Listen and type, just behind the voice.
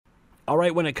all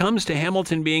right, when it comes to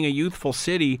Hamilton being a youthful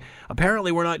city,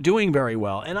 apparently we're not doing very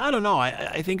well. And I don't know.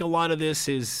 I think a lot of this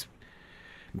is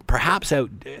perhaps a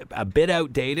bit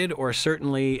outdated, or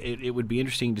certainly it would be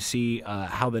interesting to see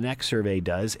how the next survey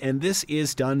does. And this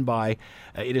is done by,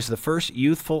 it is the first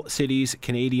Youthful Cities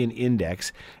Canadian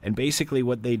Index. And basically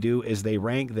what they do is they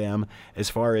rank them as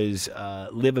far as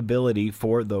livability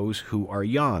for those who are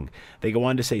young. They go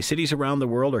on to say cities around the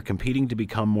world are competing to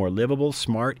become more livable,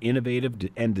 smart, innovative,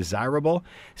 and desirable.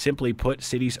 Simply put,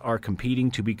 cities are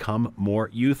competing to become more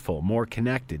youthful, more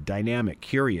connected, dynamic,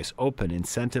 curious, open,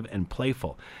 incentive, and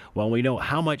playful. While we know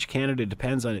how much Canada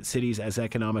depends on its cities as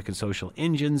economic and social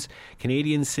engines,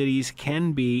 Canadian cities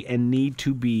can be and need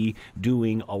to be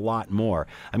doing a lot more.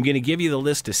 I'm going to give you the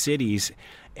list of cities,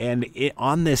 and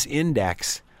on this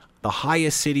index, the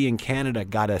highest city in Canada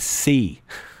got a C.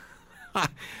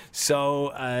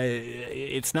 So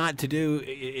it's not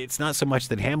so much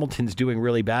that Hamilton's doing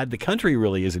really bad. The country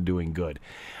really isn't doing good.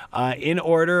 In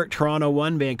order, Toronto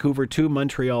 1, Vancouver 2,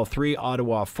 Montreal 3,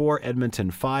 Ottawa 4, Edmonton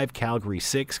 5, Calgary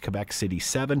 6, Quebec City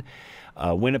 7,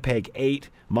 Winnipeg 8,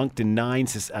 Moncton 9,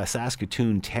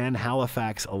 Saskatoon 10,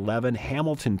 Halifax 11,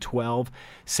 Hamilton 12,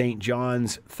 St.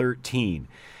 John's 13.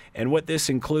 And what this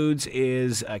includes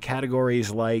is categories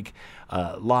like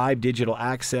live digital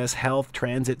access, health,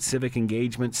 transit, civic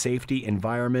engagement, safety,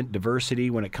 environment, diversity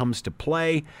when it comes to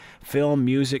play, film,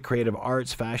 music, creative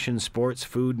arts, fashion, sports,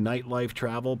 food, nightlife,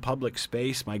 travel, public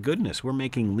space. My goodness, we're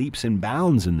making leaps and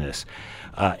bounds in this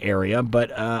area,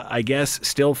 but I guess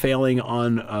still failing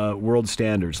on world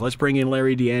standards. Let's bring in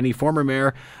Larry Deanny, former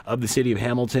mayor of the city of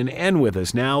Hamilton, and with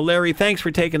us now. Larry, thanks for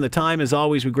taking the time. As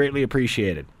always, we greatly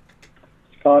appreciate it.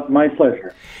 Scott, my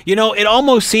pleasure. You know, it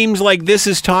almost seems like this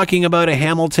is talking about a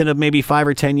Hamilton of maybe 5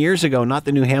 or 10 years ago, not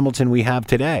the new Hamilton we have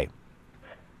today.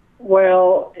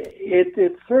 Well,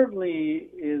 it certainly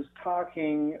is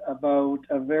talking about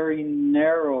a very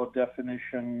narrow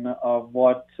definition of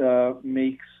what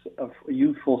makes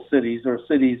youthful cities, or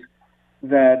cities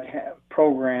that have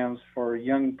programs for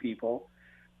young people.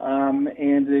 And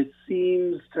it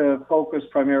seems to focus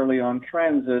primarily on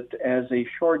transit as a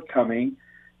shortcoming,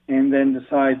 and then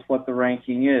decides what the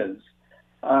ranking is.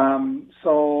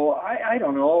 So I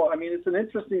don't know. I mean, it's an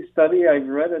interesting study. I've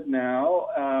read it now,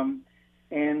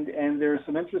 and there are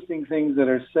some interesting things that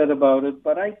are said about it,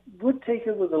 but I would take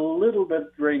it with a little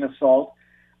bit grain of salt,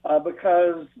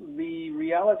 because the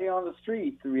reality on the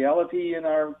street, the reality in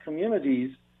our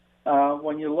communities,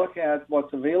 when you look at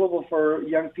what's available for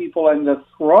young people and the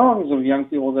throngs of young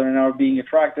people that are now being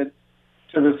attracted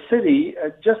to the city,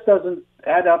 it just doesn't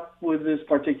add up with this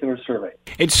particular survey.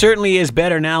 It certainly is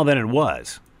better now than it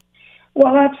was.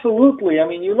 Well, absolutely. I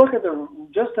mean, you look at the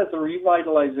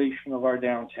revitalization of our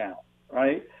downtown,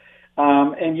 right?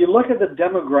 And you look at the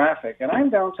demographic, and I'm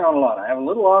downtown a lot. I have a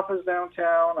little office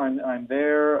downtown. I'm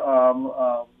there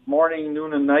morning,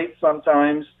 noon, and night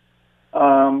sometimes,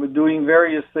 doing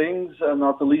various things,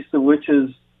 not the least of which is,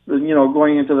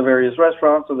 going into the various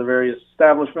restaurants or the various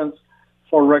establishments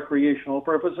for recreational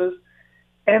purposes.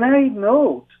 And I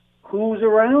note who's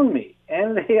around me,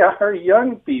 and they are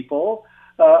young people.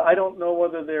 I don't know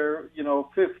whether they're,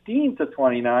 15 to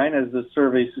 29, as the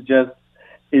survey suggests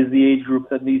is the age group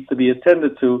that needs to be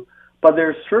attended to, but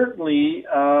they're certainly,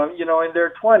 in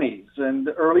their 20s and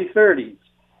early 30s.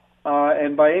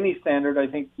 And by any standard, I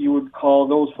think you would call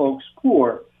those folks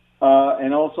poor,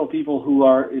 and also people who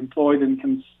are employed and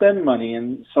can spend money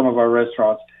in some of our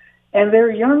restaurants. And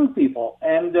they're young people,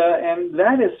 and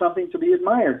that is something to be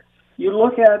admired. You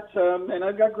look at, and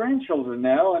I've got grandchildren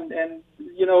now, and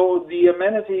the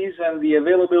amenities and the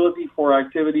availability for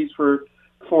activities for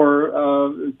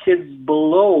kids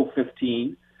below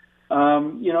 15.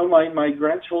 My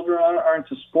grandchildren are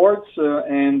into sports,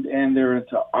 and they're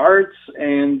into arts,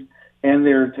 and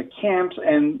they're into camps,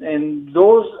 and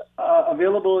those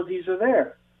availabilities are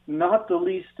there. Not the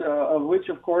least of which,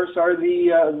 of course, are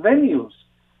the venues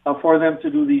for them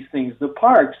to do these things, the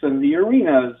parks and the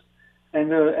arenas and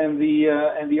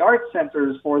the art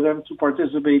centers for them to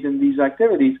participate in these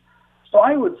activities. So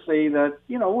I would say that,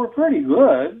 we're pretty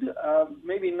good,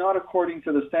 maybe not according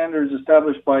to the standards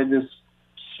established by this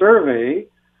survey,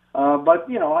 but,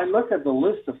 I look at the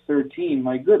list of 13,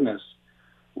 my goodness.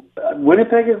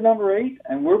 Winnipeg is number 8,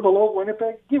 and we're below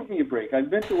Winnipeg. Give me a break. I've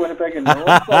been to Winnipeg, and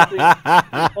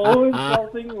no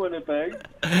insulting Winnipeg.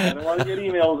 I don't want to get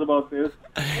emails about this.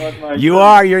 But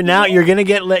You're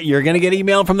gonna get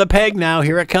email from the peg now.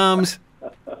 Here it comes.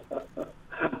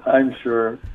 I'm sure.